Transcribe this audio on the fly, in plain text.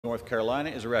North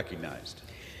Carolina is recognized.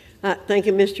 Thank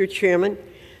you, Mr. Chairman.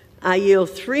 I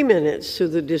yield 3 minutes to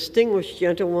the distinguished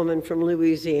gentlewoman from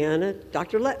Louisiana,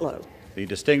 Dr. Letlow. The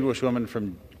distinguished woman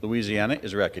from Louisiana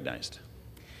is recognized.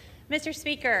 Mr.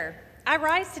 Speaker, I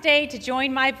rise today to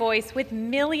join my voice with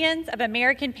millions of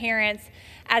American parents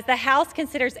as the House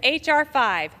considers H.R.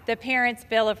 5, the Parents'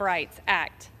 Bill of Rights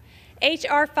Act.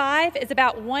 H.R. 5 is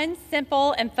about one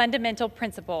simple and fundamental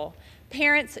principle.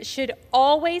 Parents should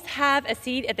always have a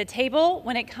seat at the table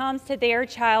when it comes to their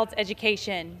child's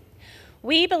education.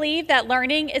 We believe that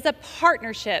learning is a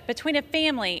partnership between a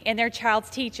family and their child's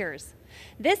teachers.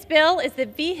 This bill is the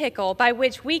vehicle by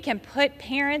which we can put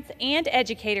parents and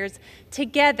educators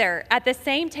together at the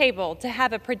same table to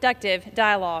have a productive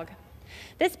dialogue.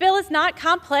 This bill is not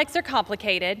complex or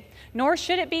complicated, nor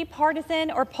should it be partisan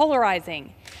or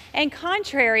polarizing. And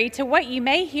contrary to what you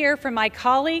may hear from my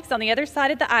colleagues on the other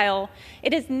side of the aisle,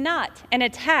 it is not an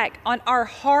attack on our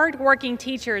hard-working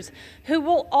teachers who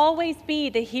will always be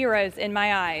the heroes in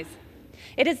my eyes.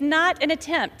 It is not an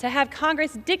attempt to have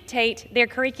Congress dictate their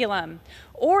curriculum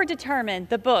or determine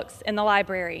the books in the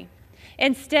library.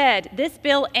 Instead, this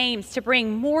bill aims to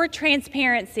bring more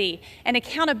transparency and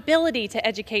accountability to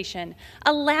education,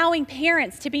 allowing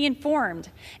parents to be informed,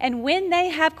 and when they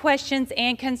have questions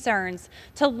and concerns,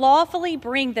 to lawfully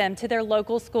bring them to their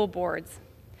local school boards.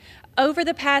 Over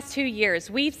the past 2 years,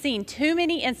 we've seen too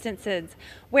many instances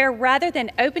where rather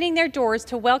than opening their doors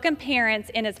to welcome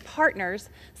parents in as partners,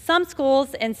 some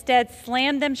schools instead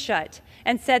slammed them shut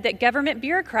and said that government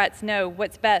bureaucrats know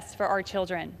what's best for our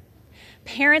children.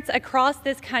 Parents across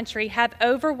this country have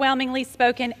overwhelmingly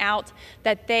spoken out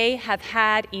that they have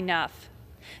had enough.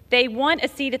 They want a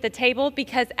seat at the table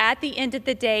because at the end of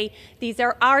the day, these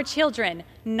are our children,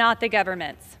 not the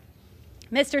government's.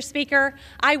 Mr. Speaker,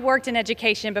 I worked in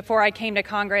education before I came to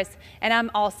Congress, and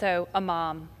I'm also a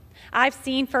mom. I've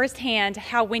seen firsthand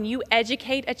how when you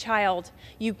educate a child,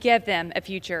 you give them a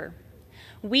future.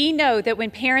 We know that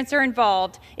when parents are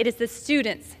involved, it is the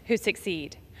students who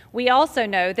succeed. We also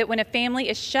know that when a family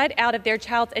is shut out of their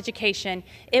child's education,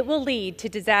 it will lead to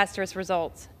disastrous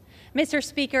results. Mr.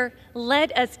 Speaker,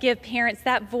 let us give parents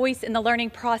that voice in the learning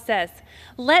process.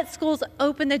 Let schools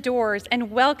open the doors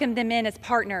and welcome them in as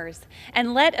partners.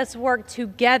 And let us work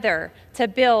together to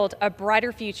build a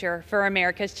brighter future for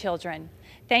America's children.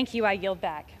 Thank you. I yield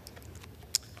back.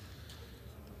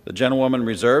 The gentlewoman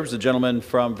reserves. The gentleman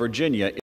from Virginia